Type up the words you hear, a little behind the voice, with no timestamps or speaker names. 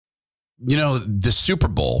The Super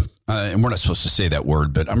Bowl, and we're not supposed to say that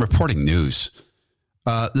word, but I'm reporting news.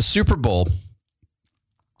 The Super Bowl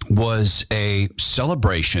was a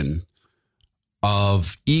celebration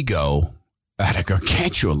of ego at a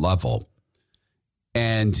gargantuan level.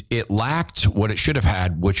 And it lacked what it should have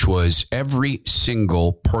had, which was every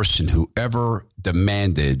single person who ever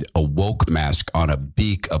demanded a woke mask on a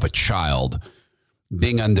beak of a child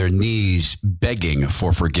being on their knees begging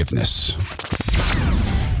for forgiveness.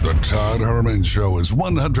 The Todd Herman Show is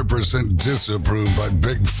 100% disapproved by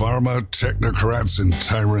big pharma, technocrats, and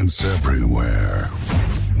tyrants everywhere.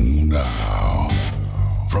 Now,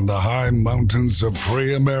 from the high mountains of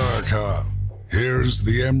free America, here's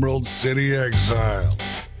the Emerald City exile,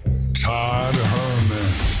 Todd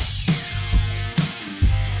Herman.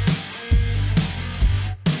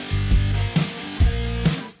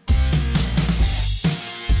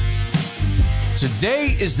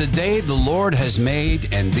 Today is the day the Lord has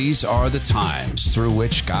made, and these are the times through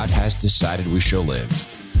which God has decided we shall live.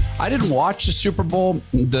 I didn't watch the Super Bowl.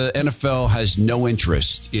 The NFL has no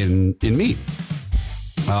interest in me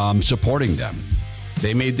supporting them.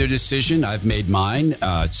 They made their decision. I've made mine.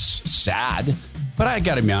 It's sad, but I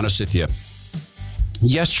got to be honest with you.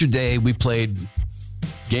 Yesterday, we played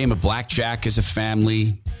a game of blackjack as a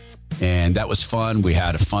family, and that was fun. We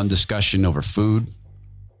had a fun discussion over food.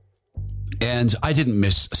 And I didn't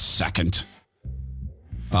miss a second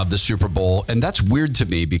of the Super Bowl. And that's weird to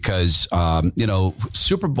me because,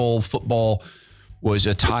 Super Bowl football was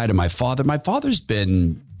a tie to my father. My father's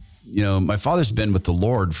been with the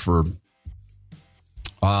Lord for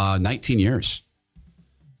 19 years.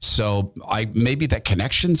 So maybe that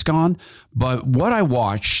connection's gone. But what I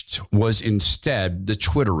watched was instead the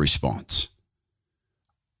Twitter response.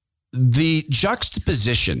 The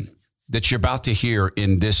juxtaposition that you're about to hear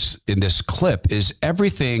in this clip is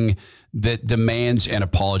everything that demands an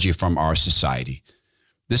apology from our society.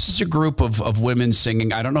 This is a group of women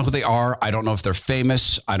singing. I don't know who they are. I don't know if they're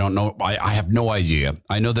famous. I don't know. I have no idea.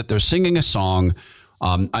 I know that they're singing a song.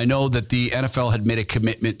 I know that the NFL had made a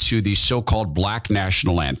commitment to the so-called Black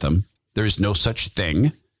national anthem. There is no such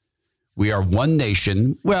thing. We are one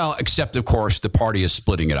nation. Well, except, of course, the party is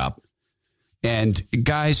splitting it up. And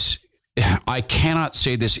guys, I cannot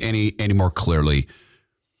say this any more clearly.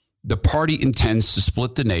 The party intends to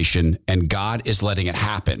split the nation, and God is letting it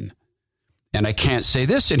happen. And I can't say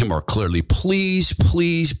this any more clearly. Please,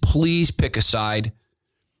 please, please pick a side.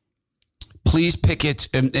 Please pick it,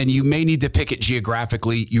 and you may need to pick it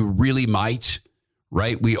geographically. You really might,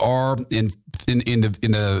 right? We are in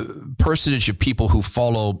the personage of people who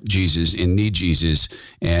follow Jesus and need Jesus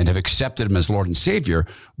and have accepted him as Lord and Savior.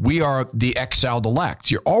 We are the exiled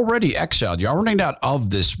elect. You're already exiled. You're already out of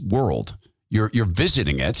this world. You're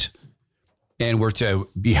visiting it, and we're to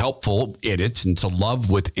be helpful in it and to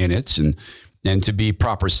love within it and to be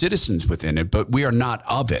proper citizens within it. But we are not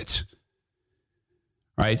of it.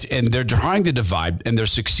 Right. And they're trying to divide, and they're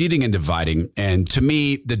succeeding in dividing. And to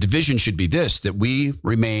me, the division should be this, that we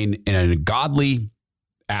remain in a godly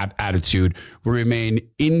attitude. We remain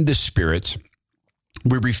in the Spirit.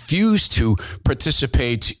 We refuse to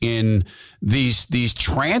participate in these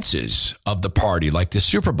trances of the party, like the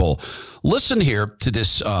Super Bowl. Listen here to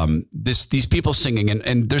this, these people singing,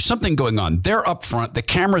 and there's something going on. They're up front. The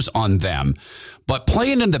camera's on them. But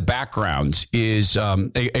playing in the background is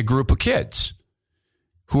a group of kids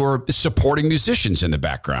who are supporting musicians in the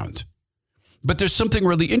background. But there's something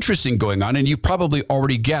really interesting going on, and you probably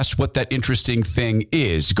already guessed what that interesting thing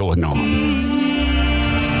is going on.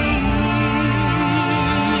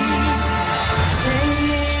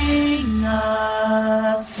 Sing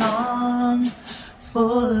a song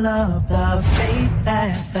full of the faith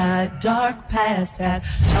that the dark past has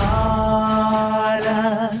taught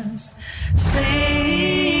us.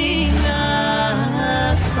 Sing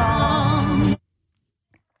a song.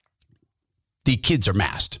 The kids are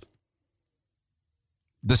masked.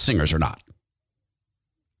 The singers are not.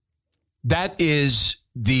 That is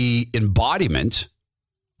the embodiment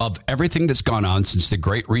of everything that's gone on since the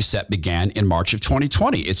Great Reset began in March of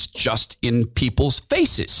 2020. It's just in people's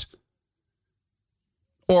faces.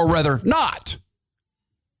 Or rather, not.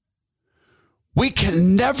 We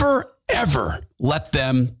can never, ever let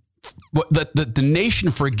the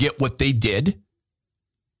nation forget what they did.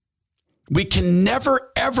 We can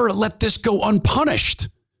never, ever let this go unpunished.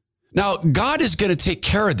 Now, God is going to take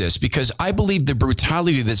care of this because I believe the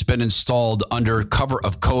brutality that's been installed under cover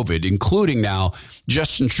of COVID, including now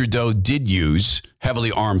Justin Trudeau did use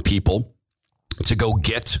heavily armed people to go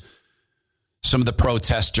get some of the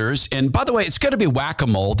protesters. And by the way, it's going to be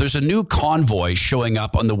whack-a-mole. There's a new convoy showing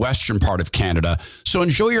up on the western part of Canada. So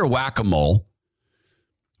enjoy your whack-a-mole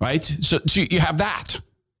right? So you have that.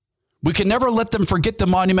 We can never let them forget the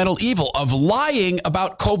monumental evil of lying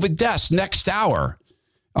about COVID deaths. Next hour.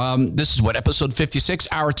 This is what, episode 56,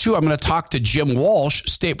 hour 2. I'm going to talk to Jim Walsh,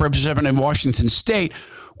 state representative in Washington State,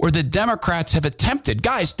 where the Democrats have attempted,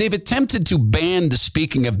 guys, they've attempted to ban the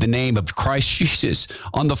speaking of the name of Christ Jesus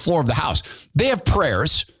on the floor of the House. They have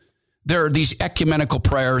prayers. There are these ecumenical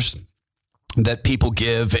prayers that people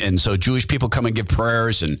give. And so Jewish people come and give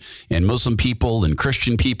prayers, and Muslim people and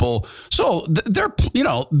Christian people. So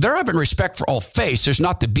they're having respect for all faiths. There's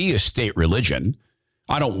not to be a state religion.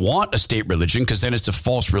 I don't want a state religion because then it's a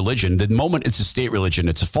false religion. The moment it's a state religion,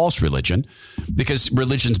 it's a false religion, because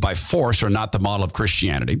religions by force are not the model of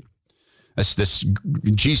Christianity.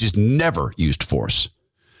 Jesus never used force.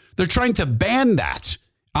 They're trying to ban that.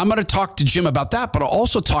 I'm going to talk to Jim about that, but I'll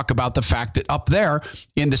also talk about the fact that up there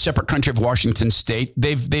in the separate country of Washington State,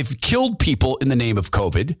 they've killed people in the name of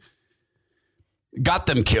COVID, got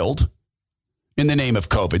them killed in the name of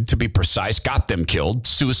COVID, to be precise, got them killed,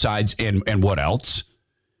 suicides and what else?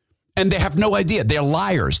 And they have no idea. They're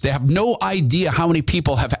liars. They have no idea how many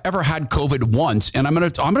people have ever had COVID once. And I'm going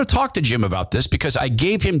to talk to Jim about this because I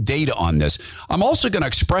gave him data on this. I'm also going to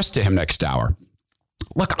express to him next hour.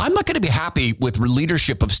 Look, I'm not going to be happy with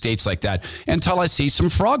leadership of states like that until I see some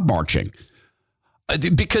frog marching,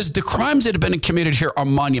 because the crimes that have been committed here are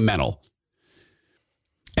monumental.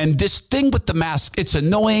 And this thing with the mask, it's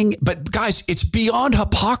annoying, but guys, it's beyond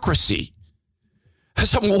hypocrisy.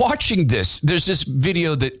 As I'm watching this, there's this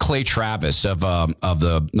video that Clay Travis of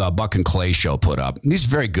the Buck and Clay show put up. He's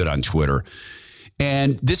very good on Twitter.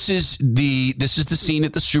 And this is the scene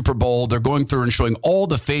at the Super Bowl. They're going through and showing all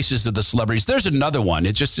the faces of the celebrities. There's another one.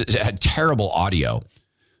 It had terrible audio,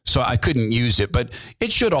 so I couldn't use it. But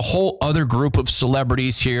it showed a whole other group of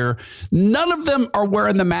celebrities here. None of them are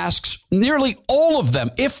wearing the masks. Nearly all of them,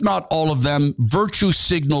 if not all of them, virtue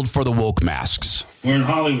signaled for the woke masks. We're in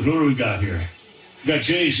Hollywood. Who do we got here? We got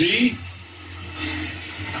Jay-Z.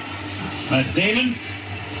 Damon.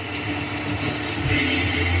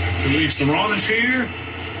 Luis Theron is here.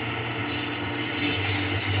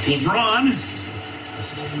 LeBron.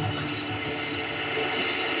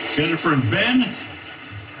 Jennifer and Ben.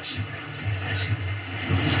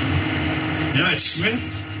 Yeah, it's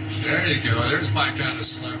Smith. There you go. There's my kind of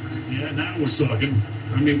celebrity. Yeah, now we're talking.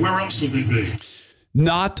 I mean, where else would they be?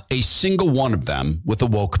 Not a single one of them with a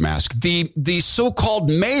woke mask. The so-called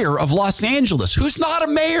mayor of Los Angeles, who's not a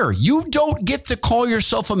mayor. You don't get to call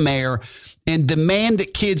yourself a mayor and demand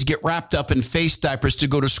that kids get wrapped up in face diapers to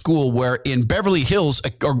go to school, where in Beverly Hills,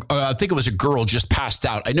 I think it was a girl just passed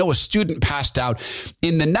out. I know a student passed out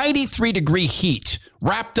in the 93-degree heat,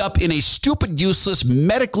 wrapped up in a stupid, useless,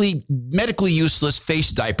 medically useless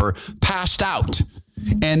face diaper, passed out.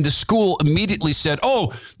 And the school immediately said,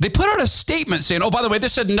 they put out a statement saying, by the way,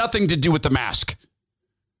 this had nothing to do with the mask.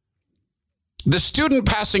 The student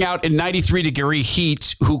passing out in 93-degree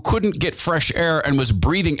heat who couldn't get fresh air and was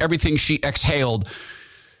breathing everything she exhaled,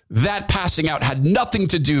 that passing out had nothing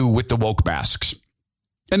to do with the woke masks.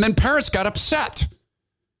 And then parents got upset.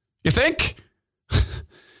 You think?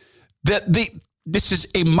 This is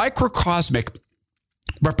a microcosmic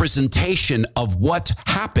representation of what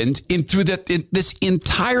happened in this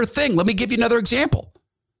entire thing. Let me give you another example.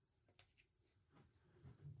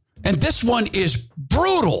 And this one is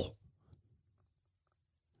brutal.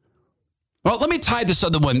 Well, let me tie this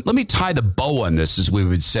other one. Let me tie the bow on this, as we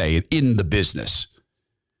would say, in the business.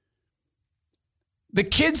 The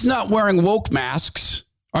kids not wearing woke masks,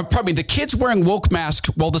 the kids wearing woke masks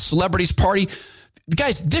while the celebrities party.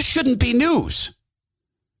 Guys, this shouldn't be news.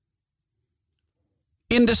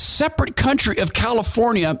 In the separate country of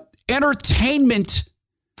California, entertainment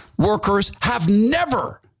workers have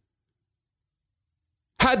never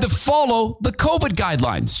had to follow the COVID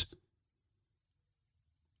guidelines.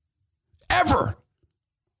 Ever.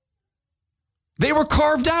 They were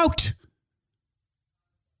carved out.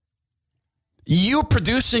 You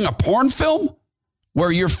producing a porn film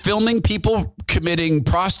where you're filming people committing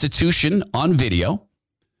prostitution on video,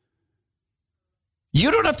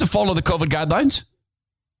 you don't have to follow the COVID guidelines.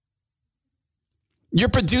 You're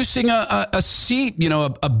producing a C,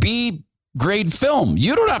 a B grade film.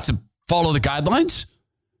 You don't have to follow the guidelines.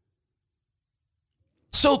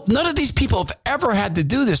 So none of these people have ever had to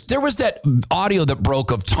do this. There was that audio that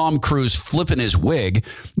broke of Tom Cruise flipping his wig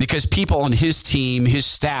because people on his team, his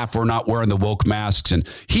staff, were not wearing the woke masks. And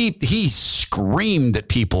he screamed at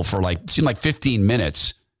people for seemed like 15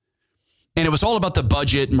 minutes. And it was all about the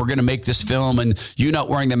budget, and we're going to make this film, and you not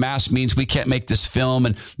wearing the mask means we can't make this film.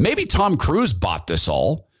 And maybe Tom Cruise bought this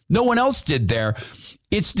all. No one else did there.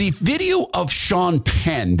 It's the video of Sean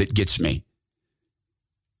Penn that gets me.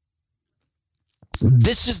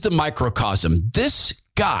 This is the microcosm. This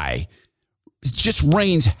guy just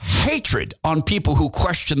rains hatred on people who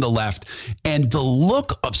question the left. And the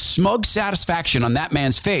look of smug satisfaction on that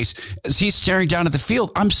man's face as he's staring down at the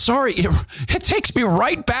field. I'm sorry. It takes me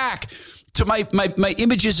right back to my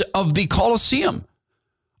images of the Colosseum,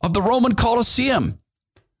 of the Roman Colosseum,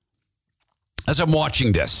 as I'm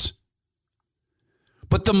watching this.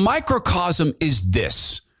 But the microcosm is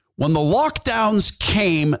this. When the lockdowns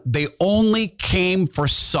came, they only came for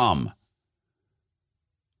some.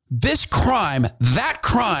 This crime,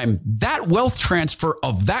 that wealth transfer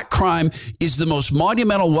of that crime is the most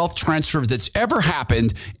monumental wealth transfer that's ever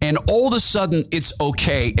happened. And all of a sudden, it's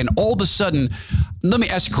okay. And all of a sudden, let me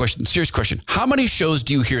ask you a question, serious question. How many shows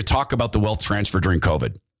do you hear talk about the wealth transfer during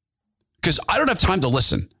COVID? Because I don't have time to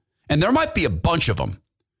listen. And there might be a bunch of them.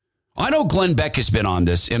 I know Glenn Beck has been on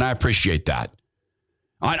this, and I appreciate that.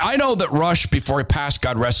 I know that Rush, before he passed,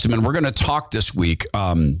 God rest him, and we're going to talk this week.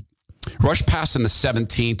 Rush passed on the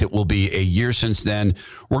 17th. It will be a year since then.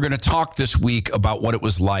 We're going to talk this week about what it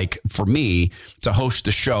was like for me to host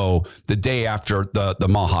the show the day after the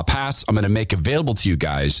Maha passed. I'm going to make available to you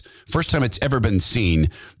guys, first time it's ever been seen,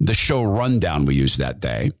 the show rundown we used that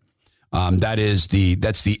day. That's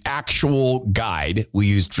the actual guide we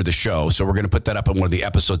used for the show. So we're going to put that up on one of the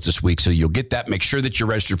episodes this week. So you'll get that. Make sure that you're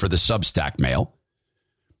registered for the Substack mail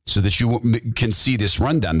so that you can see this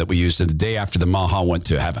rundown that we used the day after the Maha went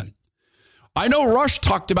to heaven. I know Rush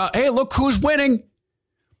talked about, hey, look who's winning.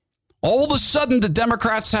 All of a sudden, the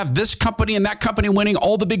Democrats have this company and that company winning.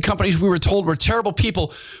 All the big companies we were told were terrible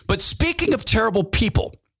people. But speaking of terrible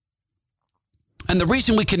people, and the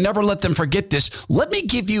reason we can never let them forget this, let me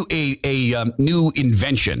give you a new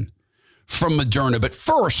invention from Moderna. But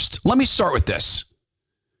first, let me start with this.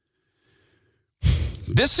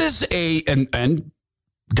 This is and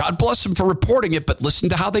God bless them for reporting it, but listen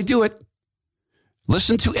to how they do it.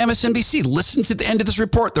 Listen to MSNBC. Listen to the end of this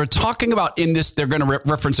report. They're talking about in this, they're going to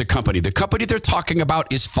reference a company. The company they're talking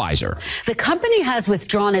about is Pfizer. The company has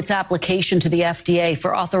withdrawn its application to the FDA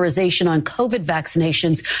for authorization on COVID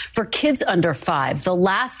vaccinations for kids under 5, the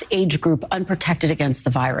last age group unprotected against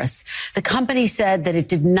the virus. The company said that it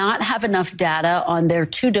did not have enough data on their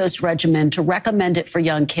 2-dose regimen to recommend it for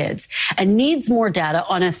young kids and needs more data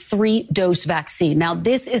on a 3-dose vaccine. Now,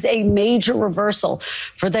 this is a major reversal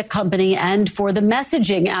for the company and for the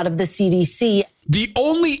messaging out of the CDC. The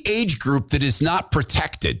only age group that is not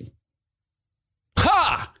protected.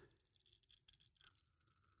 Ha!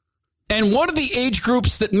 And one of the age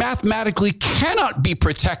groups that mathematically cannot be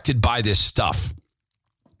protected by this stuff.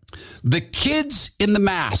 The kids in the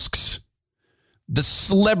masks. The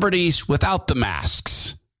celebrities without the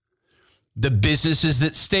masks. The businesses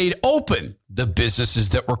that stayed open. The businesses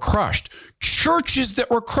that were crushed. Churches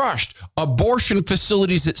that were crushed. Abortion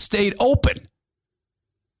facilities that stayed open.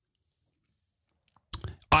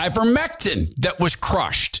 Ivermectin that was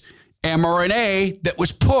crushed, mRNA that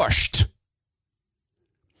was pushed.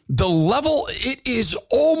 The level, it is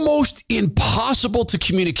almost impossible to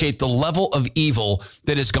communicate the level of evil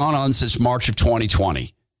that has gone on since March of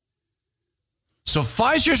 2020. So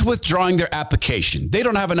Pfizer's withdrawing their application. They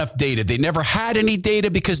don't have enough data. They never had any data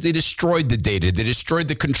because they destroyed the data. They destroyed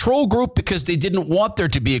the control group because they didn't want there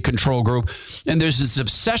to be a control group. And there's this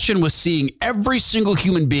obsession with seeing every single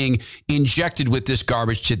human being injected with this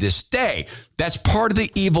garbage to this day. That's part of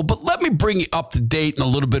the evil. But let me bring you up to date and a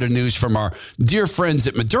little bit of news from our dear friends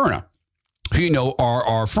at Moderna, who you know are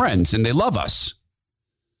our friends and they love us.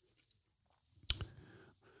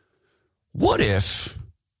 What if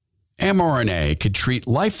mRNA could treat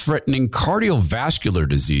life-threatening cardiovascular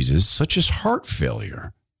diseases such as heart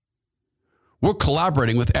failure? We're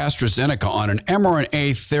collaborating with AstraZeneca on an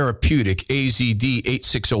mRNA therapeutic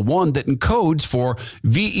AZD8601 that encodes for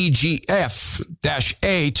VEGF-A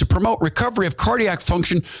to promote recovery of cardiac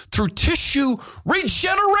function through tissue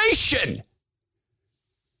regeneration.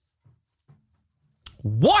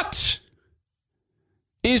 What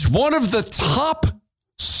is one of the top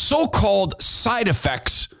so-called side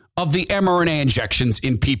effects of the mRNA injections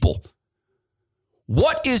in people?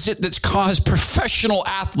 What is it that's caused professional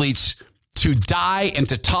athletes to die and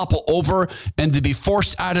to topple over and to be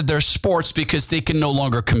forced out of their sports because they can no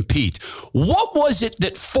longer compete? What was it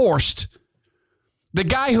that forced the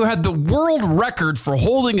guy who had the world record for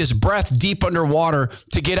holding his breath deep underwater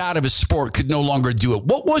to get out of his sport could no longer do it?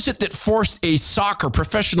 What was it that forced a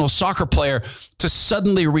professional soccer player to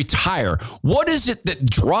suddenly retire? What is it that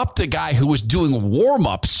dropped a guy who was doing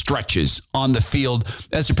warm-up stretches on the field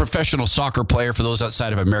as a professional soccer player? For those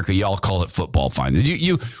outside of America, y'all call it football. Fine.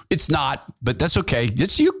 It's not, but that's okay.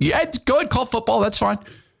 It's you. Yeah, go ahead, call it football. That's fine.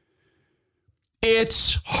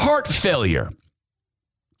 It's heart failure.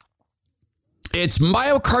 It's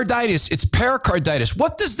myocarditis. It's pericarditis.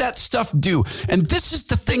 What does that stuff do? And this is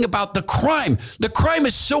the thing about the crime. The crime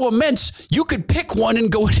is so immense, you could pick one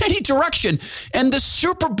and go in any direction. And the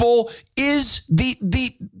Super Bowl is the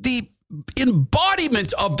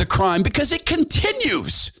embodiment of the crime because it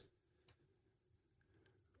continues.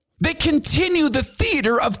 They continue the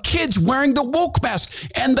theater of kids wearing the woke mask.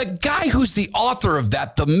 And the guy who's the author of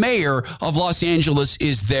that, the mayor of Los Angeles,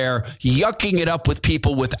 is there yucking it up with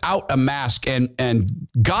people without a mask. And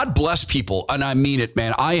God bless people. And I mean it,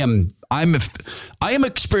 man. I am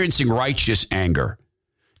experiencing righteous anger.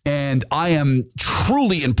 And I am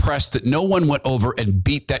truly impressed that no one went over and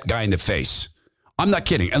beat that guy in the face. I'm not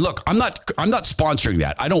kidding. And look, I'm not sponsoring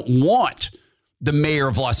that. I don't want the mayor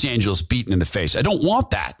of Los Angeles beaten in the face. I don't want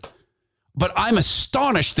that. But I'm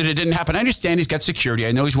astonished that it didn't happen. I understand he's got security.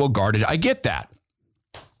 I know he's well guarded. I get that.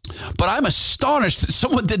 But I'm astonished that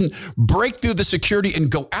someone didn't break through the security and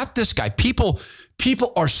go at this guy. People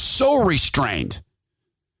are so restrained.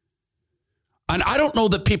 And I don't know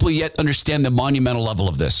that people yet understand the monumental level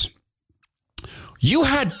of this. You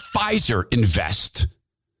had Pfizer invest,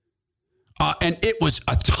 and it was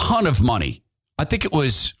a ton of money. I think it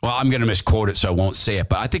was, well, I'm going to misquote it, so I won't say it,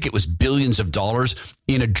 but I think it was billions of dollars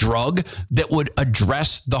in a drug that would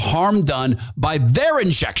address the harm done by their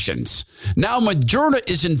injections. Now, Moderna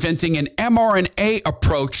is inventing an mRNA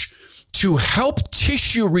approach to help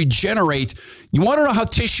tissue regenerate. You want to know how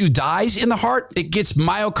tissue dies in the heart? It gets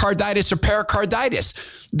myocarditis or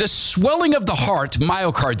pericarditis. The swelling of the heart,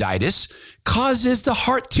 myocarditis, causes the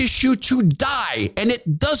heart tissue to die, and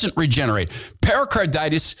it doesn't regenerate.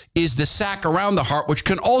 Pericarditis is the sac around the heart, which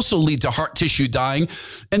can also lead to heart tissue dying.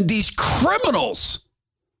 And these criminals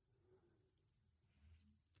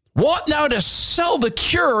want now to sell the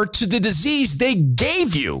cure to the disease they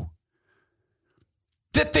gave you,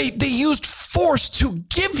 that they used force to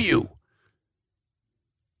give you.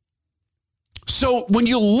 So when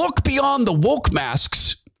you look beyond the woke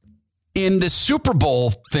masks in the Super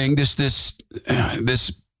Bowl thing, this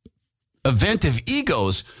event of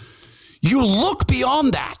egos, you look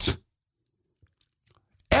beyond that.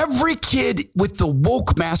 Every kid with the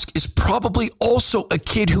woke mask is probably also a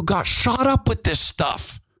kid who got shot up with this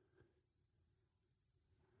stuff.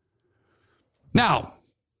 Now,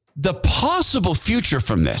 the possible future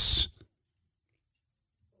from this,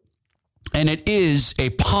 and it is a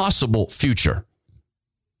possible future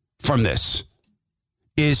from this,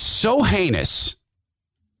 is so heinous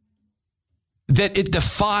that it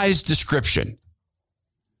defies description.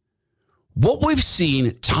 What we've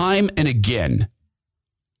seen time and again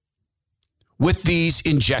with these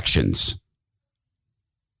injections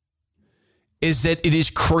is that it is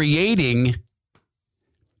creating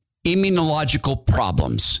immunological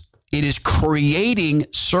problems. It is creating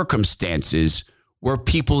circumstances where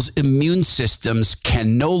people's immune systems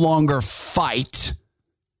can no longer fight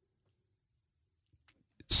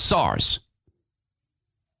SARS.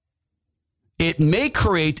 It may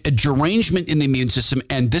create a derangement in the immune system,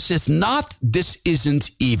 and this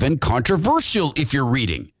isn't even controversial if you're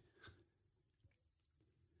reading.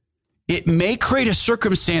 It may create a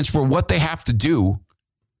circumstance where what they have to do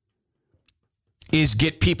is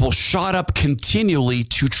get people shot up continually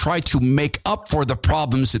to try to make up for the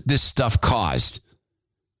problems that this stuff caused.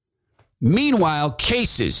 Meanwhile,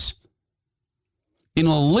 cases in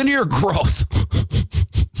a linear growth,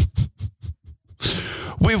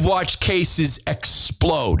 we've watched cases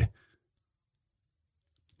explode.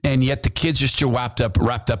 And yet the kids are still wrapped up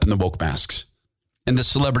in the woke masks. And the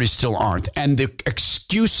celebrities still aren't. And the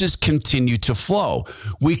excuses continue to flow.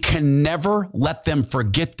 We can never let them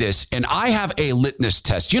forget this. And I have a litmus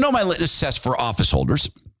test. You know my litmus test for office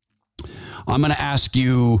holders? I'm going to ask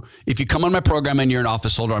you, if you come on my program and you're an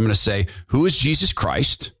office holder, I'm going to say, who is Jesus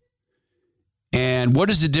Christ? And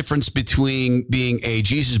what is the difference between being a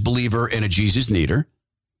Jesus believer and a Jesus needer?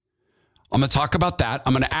 I'm going to talk about that.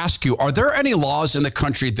 I'm going to ask you, are there any laws in the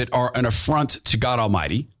country that are an affront to God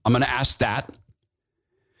Almighty? I'm going to ask that.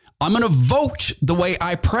 I'm going to vote the way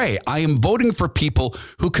I pray. I am voting for people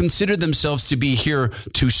who consider themselves to be here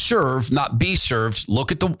to serve, not be served.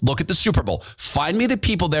 Look at the Super Bowl. Find me the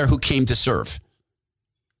people there who came to serve.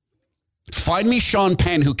 Find me Sean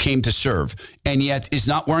Penn who came to serve and yet is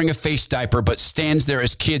not wearing a face diaper, but stands there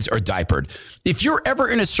as kids are diapered. If you're ever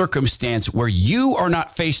in a circumstance where you are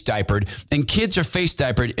not face diapered and kids are face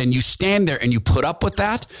diapered and you stand there and you put up with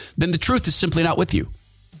that, then the truth is simply not with you.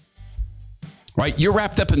 Right? You're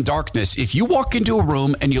wrapped up in darkness. If you walk into a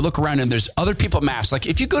room and you look around and there's other people masked, like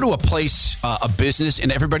if you go to a place, a business, and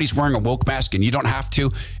everybody's wearing a woke mask and you don't have to,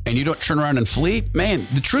 and you don't turn around and flee, man,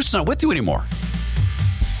 the truth's not with you anymore.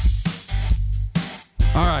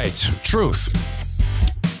 All right. right. Truth.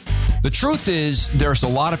 The truth is there's a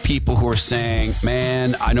lot of people who are saying,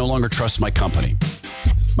 man, I no longer trust my company.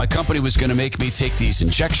 My company was going to make me take these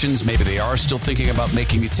injections. Maybe they are still thinking about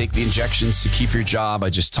making you take the injections to keep your job. I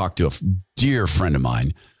just talked to a dear friend of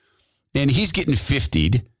mine, and he's getting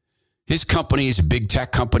 50'd. His company is a big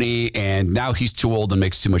tech company, and now he's too old and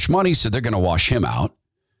makes too much money, so they're going to wash him out.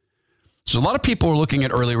 So a lot of people are looking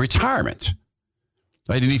at early retirement.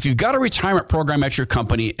 Right? And if you've got a retirement program at your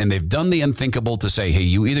company and they've done the unthinkable to say, hey,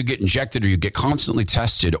 you either get injected or you get constantly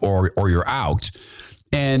tested or you're out,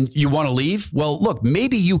 and you want to leave, well, look,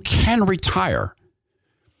 maybe you can retire.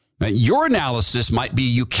 Now, your analysis might be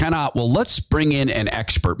you cannot. Well, let's bring in an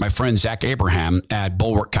expert, my friend Zach Abraham at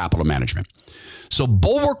Bulwark Capital Management. So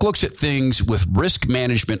Bulwark looks at things with risk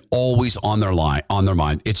management always on their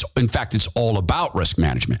mind. In fact, it's all about risk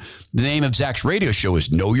management. The name of Zach's radio show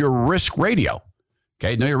is Know Your Risk Radio.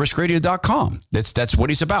 Okay, knowyourriskradio.com. That's what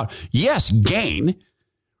he's about. Yes, gain.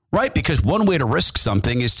 Right? Because one way to risk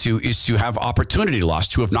something is to have opportunity loss,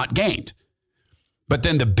 to have not gained. But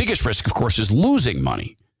then the biggest risk, of course, is losing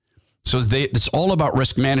money. So it's all about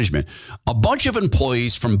risk management. A bunch of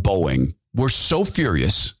employees from Boeing were so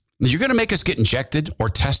furious. You're going to make us get injected or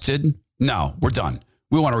tested? No, we're done.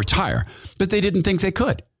 We want to retire. But they didn't think they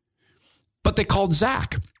could. But they called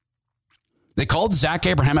Zach. They called Zach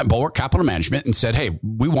Abraham at Bulwark Capital Management and said, hey,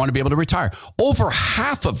 we want to be able to retire. Over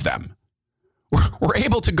half of them were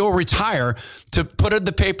able to go retire, to put in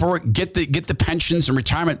the paperwork, get the pensions and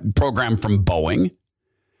retirement program from Boeing.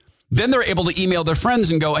 Then they're able to email their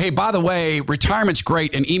friends and go, hey, by the way, retirement's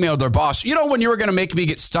great, and email their boss. You know, when you were going to make me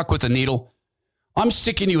get stuck with a needle, I'm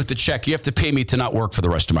sticking you with the check. You have to pay me to not work for the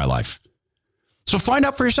rest of my life. So find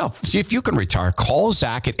out for yourself. See if you can retire. Call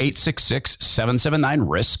Zach at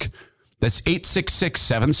 866-779-RISK. That's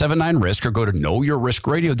 866-779-RISK, or go to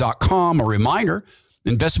knowyourriskradio.com. A reminder,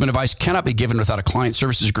 investment advice cannot be given without a client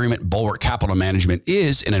services agreement. Bulwark Capital Management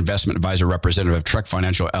is an investment advisor representative of Trek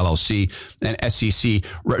Financial LLC, an SEC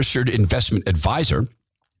registered investment advisor.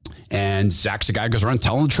 And Zach's the guy who goes around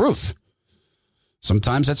telling the truth.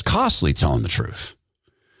 Sometimes that's costly, telling the truth.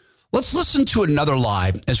 Let's listen to another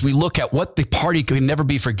lie as we look at what the party can never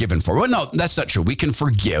be forgiven for. Well, no, that's not true. We can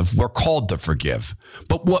forgive. We're called to forgive.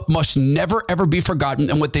 But what must never, ever be forgotten,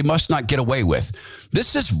 and what they must not get away with.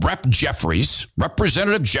 This is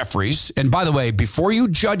Representative Jeffries. And by the way, before you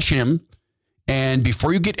judge him and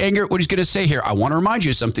before you get angry at what he's going to say here, I want to remind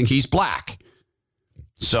you of something. He's black.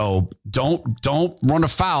 So don't run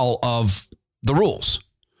afoul of the rules.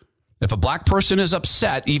 If a black person is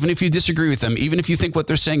upset, even if you disagree with them, even if you think what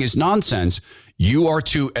they're saying is nonsense, you are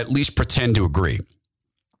to at least pretend to agree.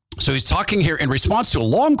 So he's talking here in response to a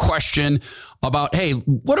long question about, hey,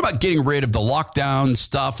 what about getting rid of the lockdown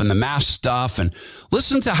stuff and the mask stuff? And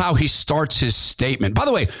listen to how he starts his statement. By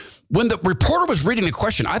the way, when the reporter was reading the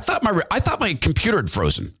question, I thought my computer had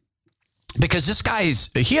frozen, because this guy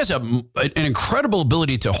he has an incredible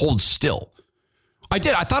ability to hold still. I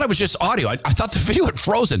did. I thought it was just audio. I thought the video had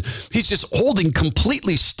frozen. He's just holding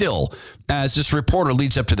completely still as this reporter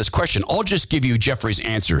leads up to this question. I'll just give you Jeffrey's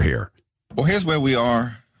answer here. Well, here's where we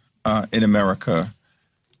are in America.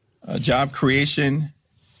 Job creation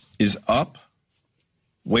is up.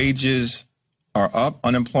 Wages are up.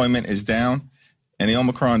 Unemployment is down. And the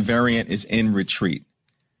Omicron variant is in retreat.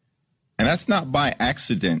 And that's not by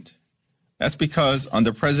accident. That's because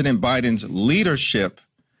under President Biden's leadership,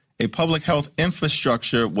 a public health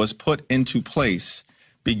infrastructure was put into place,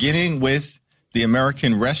 beginning with the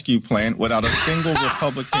American Rescue Plan, without a single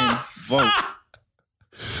Republican vote.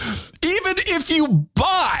 Even if you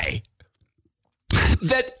buy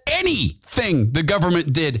that anything the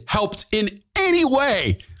government did helped in any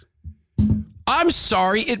way, I'm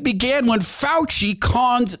sorry, it began when Fauci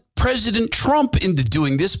conned President Trump into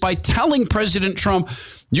doing this by telling President Trump,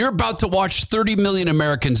 you're about to watch 30 million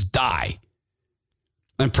Americans die.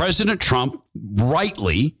 And President Trump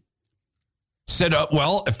rightly said,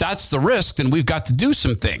 well, if that's the risk, then we've got to do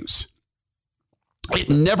some things. It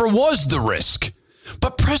never was the risk.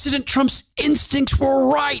 But President Trump's instincts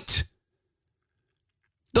were right.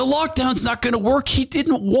 The lockdown's not going to work. He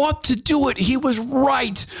didn't want to do it. He was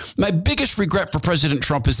right. My biggest regret for President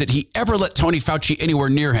Trump is that he ever let Tony Fauci anywhere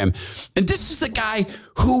near him. And this is the guy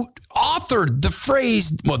who authored the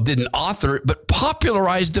phrase, well, didn't author it, but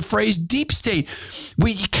popularized the phrase deep state.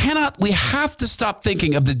 We have to stop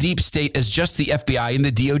thinking of the deep state as just the FBI and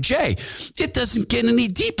the DOJ. It doesn't get any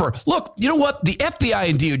deeper. Look, you know what? The FBI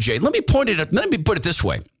and DOJ, let me put it this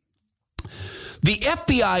way. The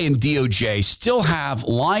FBI and DOJ still have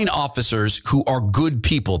line officers who are good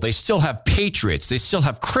people. They still have patriots. They still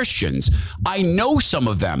have Christians. I know some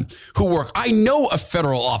of them who work. I know a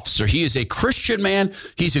federal officer. He is a Christian man.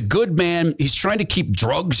 He's a good man. He's trying to keep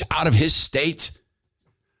drugs out of his state.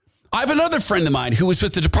 I have another friend of mine who was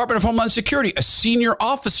with the Department of Homeland Security, a senior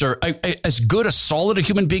officer, as good a solid a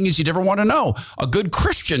human being as you'd ever want to know, a good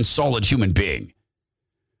Christian solid human being.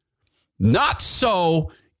 Not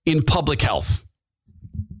so in public health.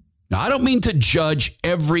 Now, I don't mean to judge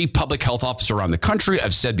every public health officer around the country.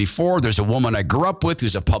 I've said before, there's a woman I grew up with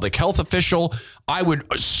who's a public health official. I would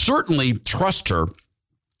certainly trust her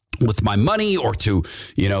with my money or to,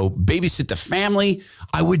 babysit the family.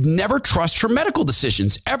 I would never trust her medical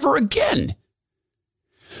decisions ever again.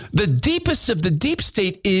 The deepest of the deep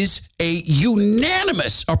state is a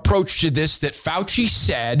unanimous approach to this that Fauci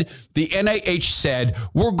said, the NIH said,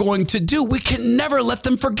 we're going to do. We can never let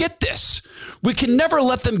them forget this. We can never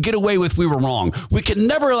let them get away with we were wrong. We can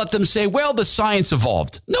never let them say, well, the science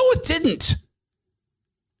evolved. No, it didn't.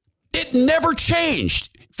 It never changed.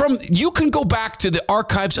 You can go back to the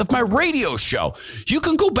archives of my radio show. You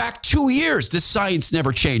can go back 2 years. The science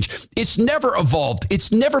never changed. It's never evolved.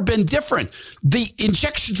 It's never been different. The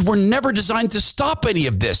injections were never designed to stop any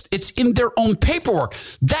of this. It's in their own paperwork.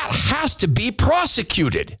 That has to be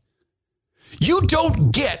prosecuted. You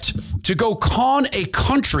don't get to go con a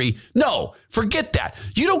country. No, forget that.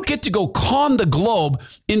 You don't get to go con the globe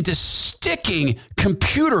into sticking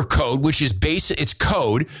computer code, which is it's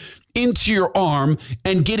code, into your arm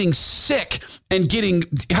and getting sick and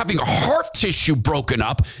having heart tissue broken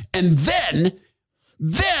up, and then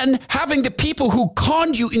having the people who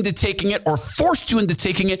conned you into taking it or forced you into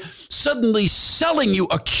taking it suddenly selling you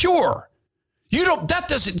a cure.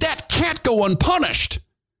 That can't go unpunished.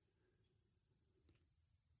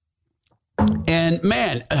 And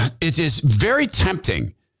man, it is very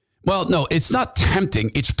tempting. Well, no, it's not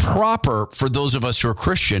tempting. It's proper for those of us who are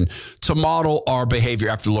Christian to model our behavior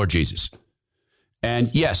after the Lord Jesus.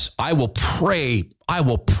 And yes, I will pray to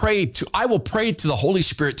the Holy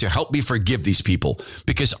Spirit to help me forgive these people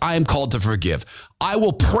because I am called to forgive. I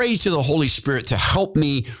will pray to the Holy Spirit to help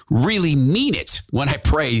me really mean it when I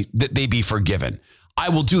pray that they be forgiven. I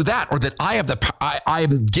will do that, or that I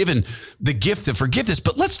am given the gift of forgiveness.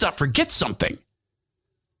 But let's not forget something.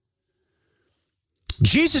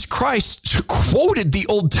 Jesus Christ quoted the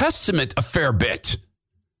Old Testament a fair bit.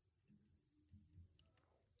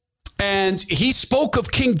 And he spoke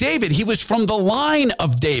of King David. He was from the line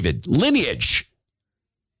of David, lineage.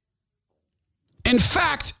 In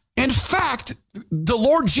fact, the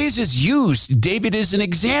Lord Jesus used David as an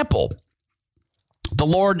example. The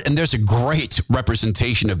Lord, and there's a great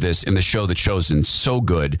representation of this in the show The Chosen, so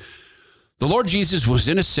good. The Lord Jesus was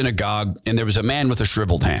in a synagogue, and there was a man with a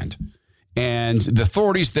shriveled hand. And the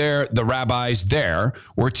authorities there, the rabbis there,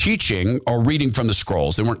 were teaching or reading from the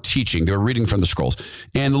scrolls. They weren't teaching, they were reading from the scrolls.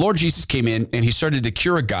 And the Lord Jesus came in and he started to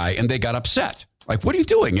cure a guy, and they got upset. Like, what are you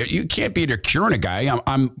doing? You can't be there curing a guy.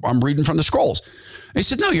 I'm reading from the scrolls. And he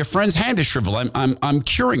said, no, your friend's hand is shriveled. I'm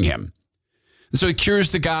curing him. And so he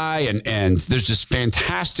cures the guy, and there's this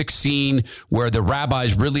fantastic scene where the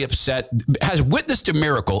rabbi's really upset, has witnessed a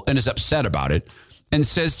miracle and is upset about it, and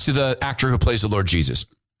says to the actor who plays the Lord Jesus,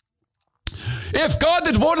 if God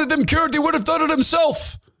had wanted them cured, he would have done it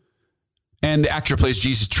himself. And the actor who plays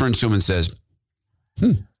Jesus turns to him and says,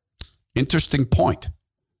 interesting point.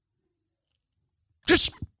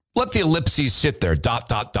 Just let the ellipses sit there, ...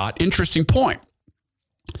 Interesting point.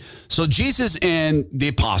 So Jesus and the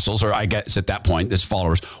apostles, or I guess at that point, his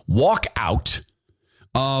followers, walk out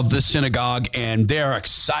of the synagogue, and they're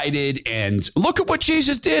excited and look at what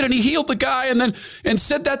Jesus did, and he healed the guy and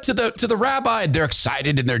said that to the rabbi. They're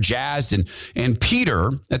excited and they're jazzed, and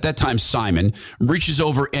Peter, at that time Simon, reaches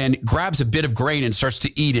over and grabs a bit of grain and starts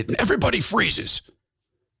to eat it, and everybody freezes.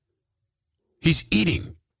 He's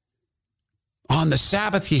eating. On the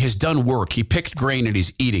Sabbath, he has done work. He picked grain and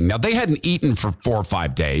he's eating. Now, they hadn't eaten for 4 or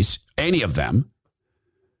 5 days, any of them.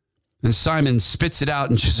 And Simon spits it out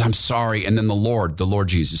and says, I'm sorry. And then the Lord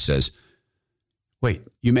Jesus says, wait,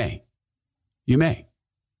 you may. It's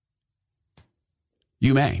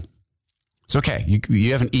okay.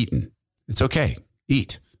 You haven't eaten. It's okay.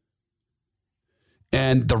 Eat.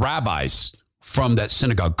 And the rabbis from that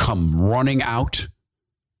synagogue come running out.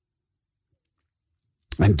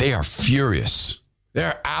 And they are furious.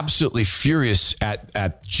 They're absolutely furious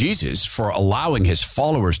at Jesus for allowing his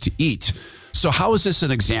followers to eat. So how is this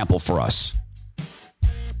an example for us?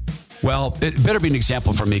 Well, it better be an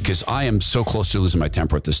example for me because I am so close to losing my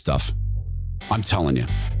temper at this stuff. I'm telling you.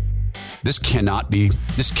 This cannot be,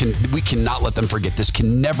 we cannot let them forget. This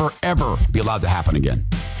can never, ever be allowed to happen again.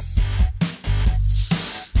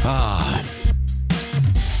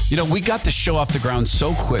 We got the show off the ground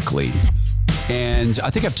so quickly. And I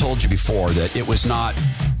think I've told you before that it was not,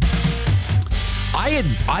 I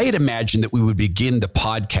had imagined that we would begin the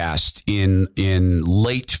podcast in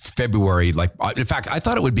late February. In fact, I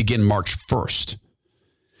thought it would begin March 1st.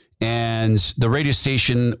 And the radio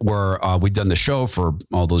station where we'd done the show for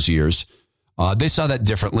all those years, they saw that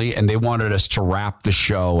differently, and they wanted us to wrap the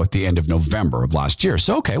show at the end of November of last year.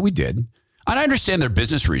 So, okay, we did. And I understand their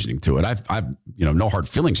business reasoning to it. I've no hard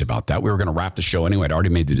feelings about that. We were going to wrap the show anyway. I'd already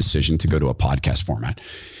made the decision to go to a podcast format.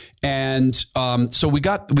 And so we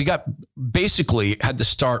got basically had to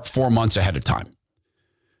start 4 months ahead of time.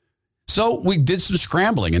 So we did some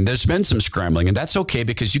scrambling, and there's been some scrambling, and that's okay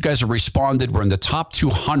because you guys have responded. We're in the top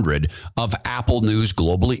 200 of Apple News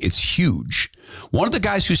globally. It's huge. One of the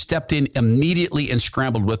guys who stepped in immediately and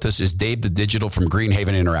scrambled with us is Dave the Digital from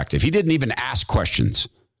Greenhaven Interactive. He didn't even ask questions.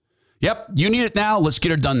 Yep, you need it now. Let's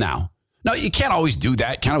get it done now. No, you can't always do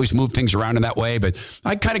that. Can't always move things around in that way. But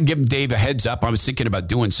I kind of give Dave a heads up. I was thinking about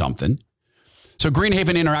doing something. So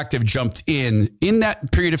Greenhaven Interactive jumped in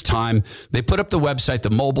that period of time. They put up the website, the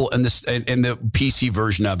mobile and the PC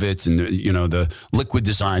version of it, and the liquid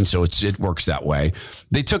design. So it works that way.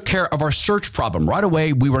 They took care of our search problem right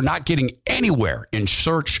away. We were not getting anywhere in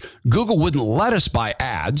search. Google wouldn't let us buy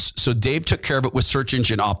ads. So Dave took care of it with search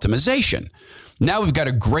engine optimization. Now we've got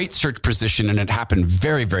a great search position, and it happened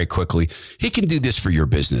very, very quickly. He can do this for your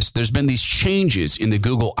business. There's been these changes in the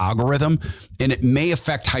Google algorithm, and it may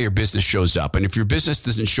affect how your business shows up. And if your business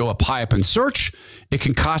doesn't show up high up in search, it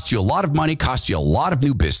can cost you a lot of money, cost you a lot of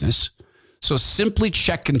new business. So simply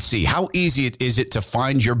check and see how easy is it to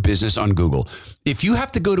find your business on Google. If you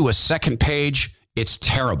have to go to a second page, it's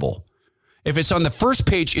terrible. If it's on the first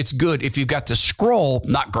page, it's good. If you've got to scroll,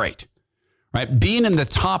 not great. Right? Being in the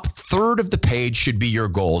top third of the page should be your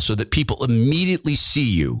goal so that people immediately see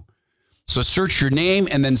you. So search your name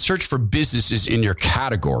and then search for businesses in your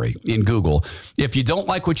category in Google. If you don't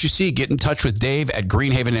like what you see, get in touch with Dave at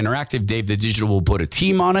Greenhaven Interactive. Dave the Digital will put a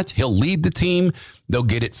team on it. He'll lead the team. They'll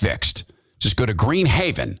get it fixed. Just go to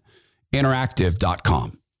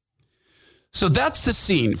greenhaveninteractive.com. So that's the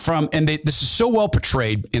scene this is so well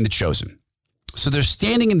portrayed in The Chosen. So they're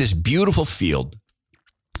standing in this beautiful field.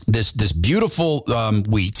 This beautiful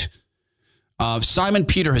wheat. Simon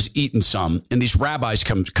Peter has eaten some, and these rabbis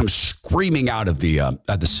come screaming out of the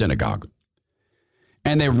synagogue,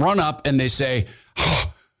 and they run up and they say,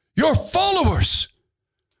 oh, "Your followers,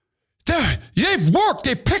 they've worked.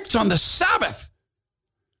 They picked on the Sabbath."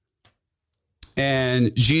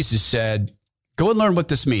 And Jesus said, "Go and learn what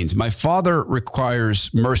this means. My Father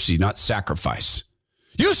requires mercy, not sacrifice."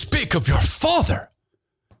 You speak of your Father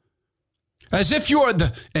as if you are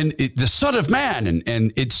the Son of Man.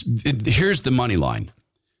 And here's the money line.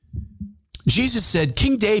 Jesus said,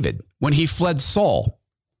 King David, when he fled Saul,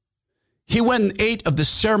 he went and ate of the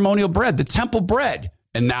ceremonial bread, the temple bread.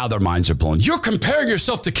 And now their minds are blown. You're comparing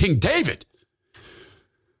yourself to King David.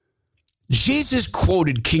 Jesus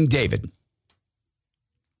quoted King David.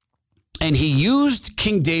 And he used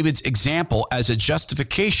King David's example as a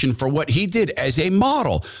justification for what he did as a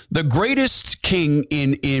model. The greatest king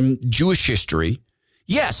in Jewish history.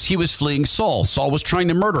 Yes, he was fleeing Saul. Saul was trying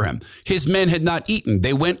to murder him. His men had not eaten.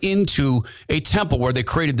 They went into a temple where they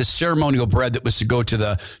created the ceremonial bread that was to go to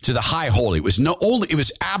the high holy. It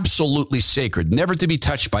was absolutely sacred, never to be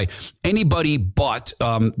touched by anybody but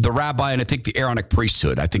the rabbi, and I think the Aaronic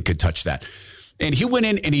priesthood, I think, could touch that. And he went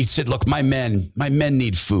in and he said, look, my men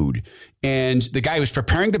need food. And the guy who was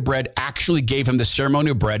preparing the bread actually gave him the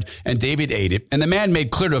ceremonial bread, and David ate it. And the man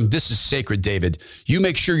made clear to him, this is sacred, David. You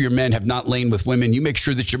make sure your men have not lain with women. You make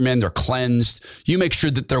sure that your men are cleansed. You make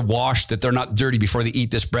sure that they're washed, that they're not dirty before they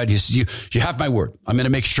eat this bread. He says, you have my word. I'm going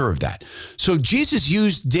to make sure of that. So Jesus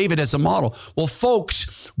used David as a model. Well,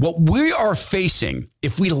 folks, what we are facing,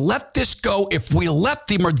 if we let this go, if we let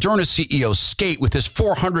the Moderna CEO skate with his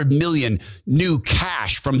 $400 million new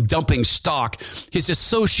cash from dumping stock, his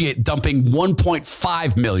associate dumping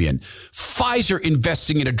 $1.5 million, Pfizer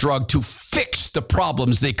investing in a drug to fix the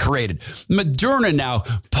problems they created, Moderna now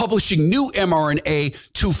publishing new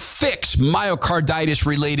mRNA to fix myocarditis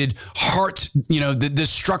related heart, the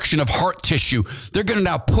destruction of heart tissue. They're going to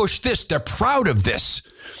now push this. They're proud of this.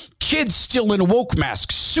 Kids still in woke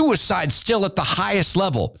masks, suicide still at the highest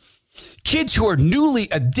level. Kids who are newly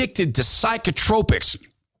addicted to psychotropics,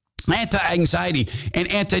 anti-anxiety and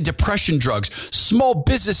anti-depression drugs, small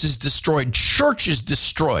businesses destroyed, churches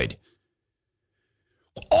destroyed.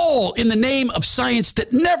 all in the name of science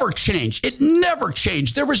that never changed. It never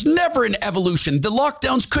changed. There was never an evolution. The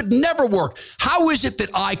lockdowns could never work. How is it that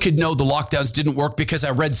I could know the lockdowns didn't work? Because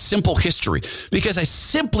I read simple history, because I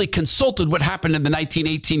simply consulted what happened in the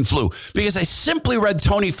 1918 flu, because I simply read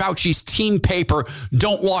Tony Fauci's team paper,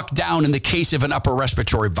 Don't Lock Down in the case of an upper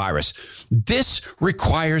respiratory virus. This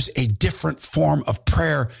requires a different form of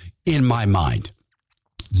prayer in my mind.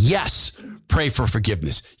 Yes, pray for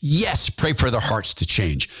forgiveness. Yes, pray for their hearts to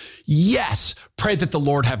change. Yes, pray that the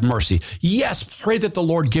Lord have mercy. Yes, pray that the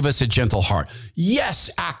Lord give us a gentle heart. Yes,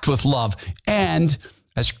 act with love. And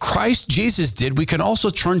as Christ Jesus did, we can also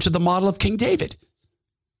turn to the model of King David.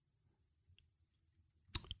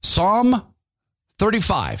 Psalm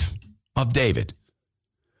 35 of David.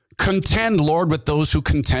 Contend, Lord, with those who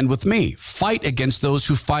contend with me. Fight against those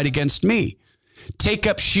who fight against me. Take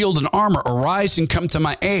up shield and armor, arise and come to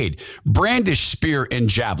my aid. Brandish spear and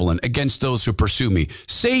javelin against those who pursue me.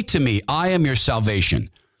 Say to me, I am your salvation.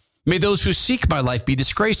 May those who seek my life be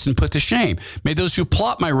disgraced and put to shame. May those who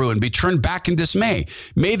plot my ruin be turned back in dismay.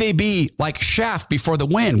 May they be like chaff before the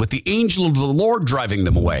wind, with the angel of the Lord driving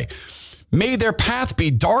them away. May their path be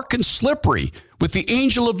dark and slippery, with the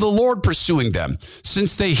angel of the Lord pursuing them,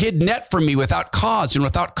 since they hid net for me without cause, and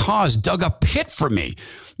without cause dug a pit for me.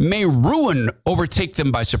 May ruin overtake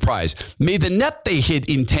them by surprise. May the net they hid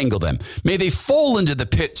entangle them. May they fall into the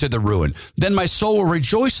pit to the ruin. Then my soul will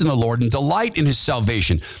rejoice in the Lord and delight in his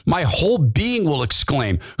salvation. My whole being will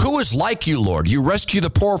exclaim, who is like you, Lord? You rescue the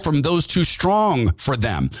poor from those too strong for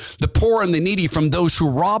them, the poor and the needy from those who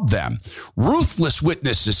rob them. Ruthless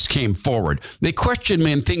witnesses came forward. They questioned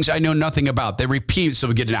me in things I know nothing about. They repeat, so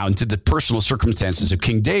we get out into the personal circumstances of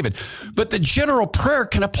King David. But the general prayer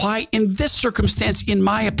can apply in this circumstance, in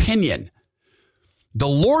my opinion. The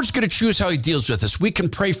Lord's going to choose how he deals with us. We can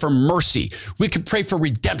pray for mercy. We can pray for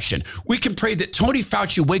redemption. We can pray that Tony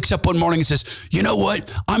Fauci wakes up one morning and says, you know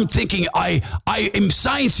what? I'm thinking I am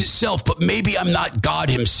science itself, but maybe I'm not God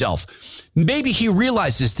himself. Maybe he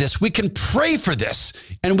realizes this. We can pray for this.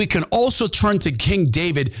 And we can also turn to King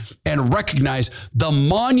David and recognize the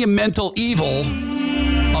monumental evil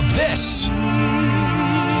of this.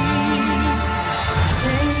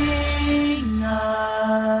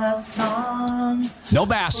 No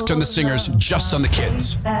masks on the singers, just on the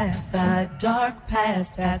kids.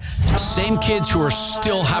 Same kids who are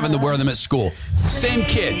still having to wear them at school. Same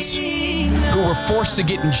kids who were forced to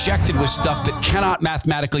get injected with stuff that cannot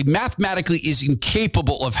mathematically is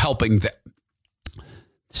incapable of helping them.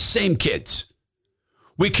 Same kids.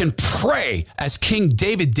 We can pray, as King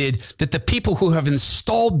David did, that the people who have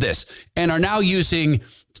installed this and are now using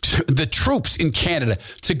the troops in Canada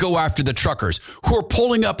to go after the truckers, who are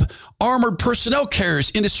pulling up armored personnel carriers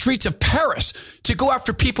in the streets of Paris to go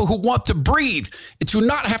after people who want to breathe and to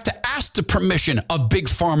not have to ask the permission of Big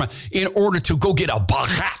Pharma in order to go get a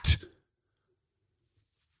baguette.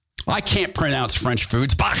 I can't pronounce French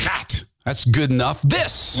foods. Baguette. That's good enough.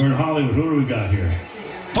 This. We're in Hollywood. Who do we got here?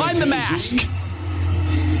 Find the mask.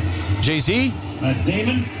 Jay-Z?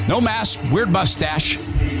 Damon? No mask. Weird mustache.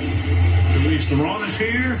 LeBron is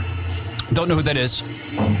here. Don't know who that is.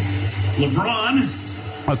 LeBron.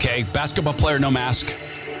 Okay, basketball player, no mask.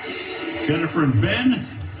 Jennifer and Ben.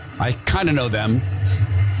 I kind of know them.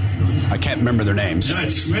 I can't remember their names.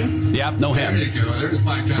 Judge Smith. Yep, know him. There you go. There's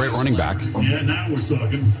my guy. Great running back. Yeah, now we're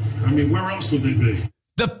talking. I mean, where else would they be?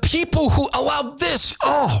 The people who allowed this.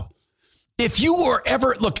 Oh, if you were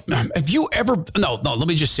ever, no, let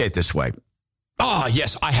me just say it this way. Oh,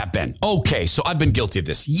 yes, I have been. Okay, so I've been guilty of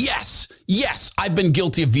this. Yes, I've been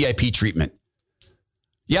guilty of VIP treatment.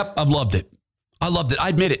 Yep, I've loved it. I loved it. I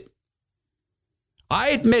admit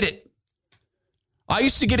it. I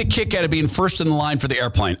used to get a kick out of being first in the line for the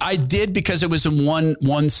airplane. I did, because it was in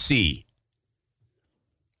 1C.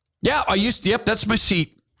 Yeah, yep, that's my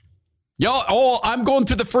seat. I'm going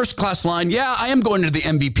through the first class line. Yeah, I am going to the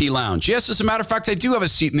MVP lounge. Yes, as a matter of fact, I do have a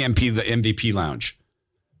seat in the MVP lounge.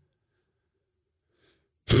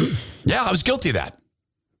 Yeah, I was guilty of that.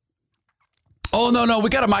 Oh, no, we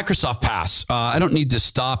got a Microsoft pass. I don't need to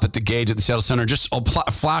stop at the gate at the Seattle Center. I'll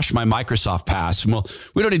flash my Microsoft pass. Well,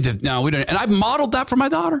 we don't need to, no, we don't. And I modeled that for my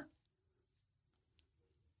daughter.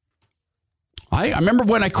 I remember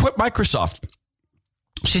when I quit Microsoft,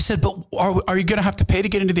 she said, but are you going to have to pay to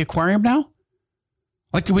get into the aquarium now?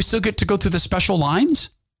 Like, do we still get to go through the special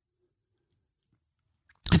lines?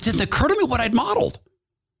 It didn't occur to me what I'd modeled.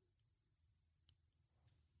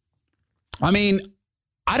 I mean,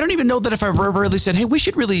 I don't even know that if I really said, hey, we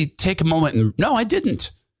should really take a moment. And no, I didn't.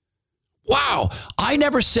 Wow. I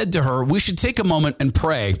never said to her, we should take a moment and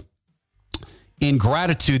pray in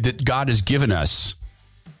gratitude that God has given us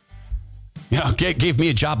gave me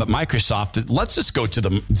a job at Microsoft. That let's just go to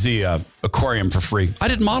the aquarium for free. I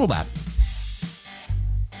didn't model that.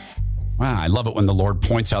 Wow, I love it when the Lord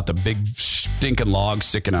points out the big stinking log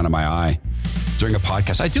sticking out of my eye during a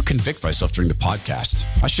podcast. I do convict myself during the podcast.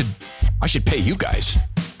 I should pay you guys.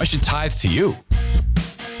 I should tithe to you.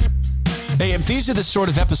 Hey, if these are the sort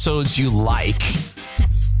of episodes you like,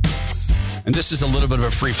 and this is a little bit of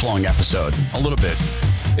a free-flowing episode, a little bit,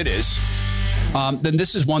 it is, then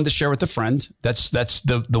this is one to share with a friend. That's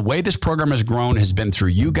the way this program has grown has been through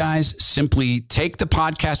you guys. Simply take the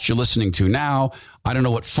podcast you're listening to now. I don't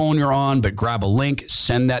know what phone you're on, but grab a link,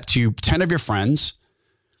 send that to 10 of your friends.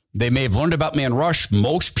 They may have learned about me on Rush.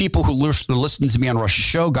 Most people who listen to me on Rush's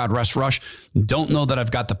show, God rest Rush, don't know that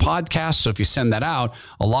I've got the podcast. So if you send that out,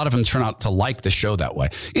 a lot of them turn out to like the show that way.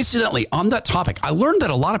 Incidentally, on that topic, I learned that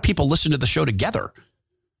a lot of people listen to the show together.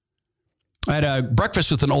 I had a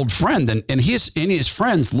breakfast with an old friend, and he and his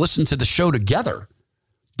friends listen to the show together.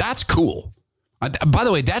 That's cool. By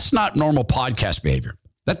the way, that's not normal podcast behavior.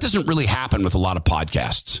 That doesn't really happen with a lot of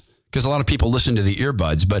podcasts, because a lot of people listen to the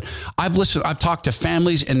earbuds. But I've talked to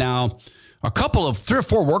families, and now a couple of 3 or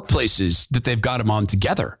 4 workplaces that they've got them on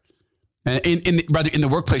together, and in the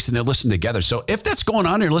workplace, and they listen together. So if that's going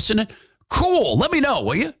on, you're listening, cool. Let me know,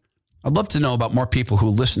 will you? I'd love to know about more people who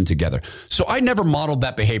listen together. So I never modeled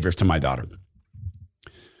that behavior to my daughter.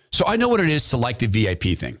 So I know what it is to like the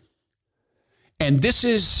VIP thing. And this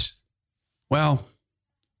is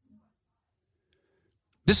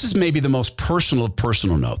maybe the most personal of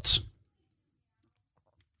personal notes.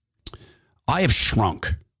 I have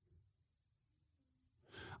shrunk.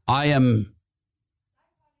 I am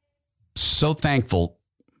so thankful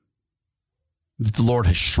that the Lord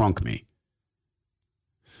has shrunk me.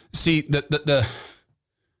 See,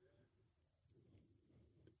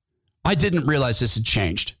 I didn't realize this had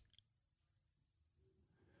changed.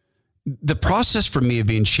 The process for me of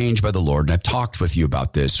being changed by the Lord, and I've talked with you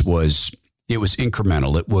about this, was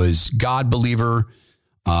incremental. It was God believer,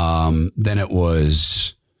 then it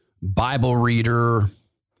was Bible reader,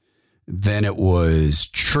 then it was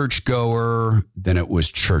churchgoer, then it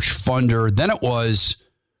was church funder, then it was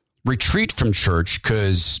retreat from church,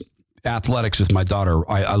 because athletics with my daughter,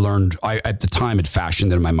 I learned, at the time had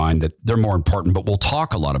fashioned in my mind that they're more important, but we'll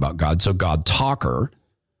talk a lot about God. So God talker,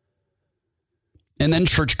 and then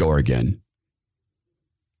churchgoer again,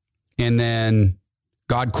 and then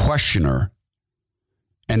God questioner,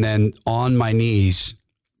 and then on my knees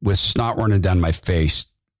with snot running down my face,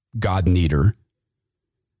 God needer,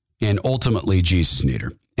 and ultimately Jesus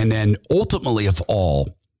needer. And then ultimately of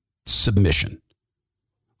all, submission.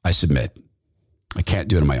 I submit. I can't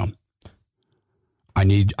do it on my own. I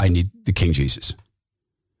need the King Jesus.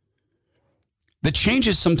 The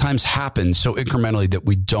changes sometimes happen so incrementally that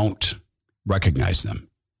we don't recognize them.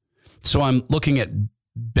 So I'm looking at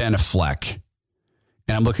Ben Affleck,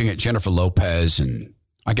 and I'm looking at Jennifer Lopez, and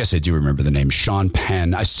I guess I do remember the name Sean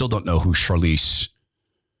Penn. I still don't know who Charlize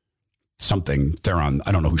Theron.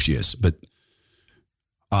 I don't know who she is, but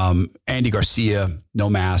Andy Garcia, no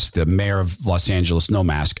mask, the mayor of Los Angeles, no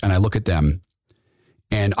mask. And I look at them,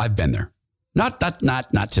 and I've been there. Not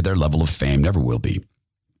to their level of fame, never will be.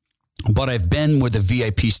 But I've been where the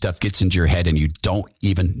VIP stuff gets into your head and you don't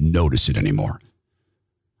even notice it anymore.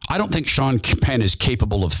 I don't think Sean Penn is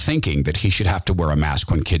capable of thinking that he should have to wear a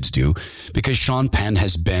mask when kids do, because Sean Penn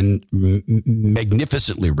has been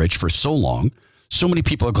magnificently rich for so long. So many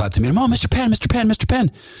people are glad to meet him. Oh, Mr. Penn, Mr. Penn, Mr.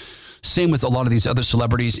 Penn. Same with a lot of these other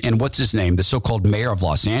celebrities. And what's his name? The so-called mayor of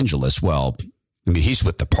Los Angeles. Well, I mean, he's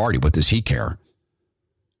with the party. What does he care?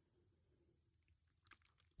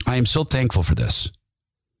 I am so thankful for this.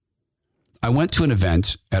 I went to an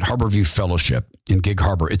event at Harborview Fellowship in Gig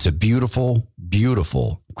Harbor. It's a beautiful,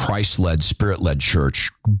 beautiful Christ-led, Spirit-led church.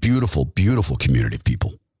 Beautiful, beautiful community of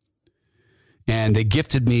people. And they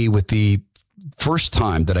gifted me with the first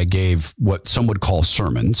time that I gave what some would call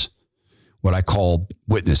sermons, what I call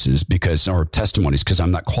witnesses, or testimonies, because I'm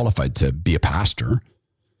not qualified to be a pastor.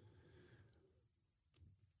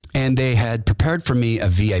 And they had prepared for me a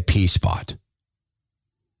VIP spot.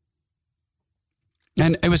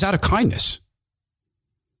 And it was out of kindness.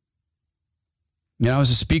 I was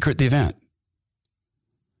a speaker at the event.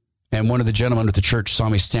 And one of the gentlemen at the church saw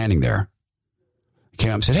me standing there. He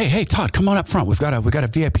came up and said, hey, Todd, come on up front. We've got a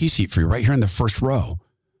VIP seat for you right here in the first row.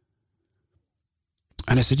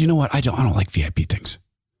 And I said, you know what? I don't like VIP things.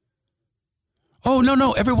 Oh,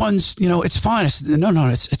 no, everyone's, it's fine. I said, no,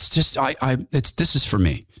 it's just, this is for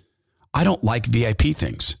me. I don't like VIP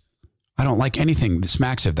things. I don't like anything that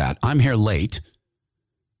smacks of that. I'm here late.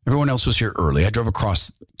 Everyone else was here early. I drove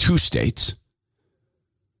across 2 states.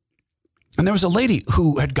 And there was a lady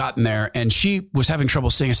who had gotten there and she was having trouble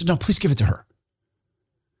seeing. I said, no, please give it to her.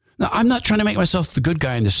 Now, I'm not trying to make myself the good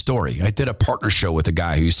guy in this story. I did a partner show with a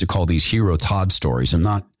guy who used to call these Hero Todd stories.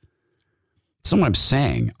 That's what I'm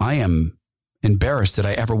saying. I am embarrassed that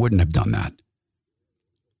I ever wouldn't have done that.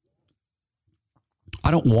 I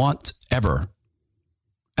don't want ever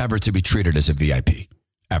to be treated as a VIP.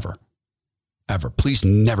 Ever. Please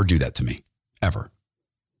never do that to me. Ever.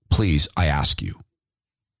 Please, I ask you.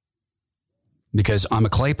 Because I'm a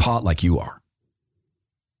clay pot like you are.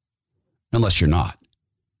 Unless you're not.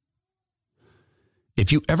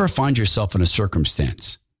 If you ever find yourself in a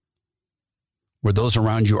circumstance where those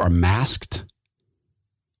around you are masked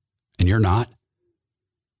and you're not,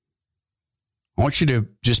 I want you to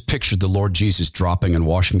just picture the Lord Jesus dropping and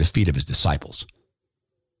washing the feet of his disciples.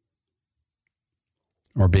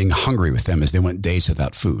 Or being hungry with them as they went days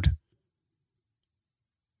without food.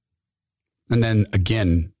 And then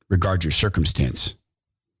again, regard your circumstance.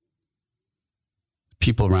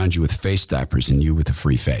 People around you with face diapers and you with a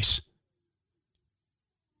free face.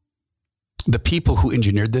 The people who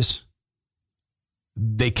engineered this,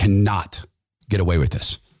 they cannot get away with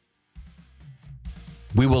this.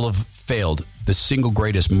 We will have failed the single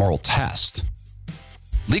greatest moral test,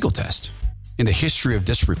 legal test, in the history of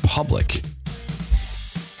this republic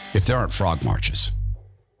if there aren't frog marches.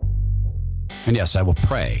 And yes, I will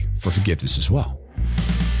pray for forgiveness as well.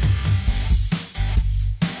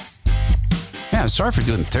 Yeah, I'm sorry for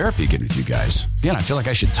doing therapy again with you guys. Again, I feel like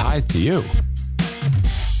I should tithe to you.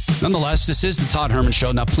 Nonetheless, this is the Todd Herman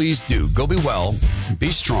Show. Now, please do go be well,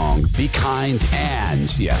 be strong, be kind,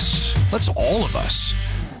 and yes, let's all of us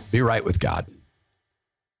be right with God.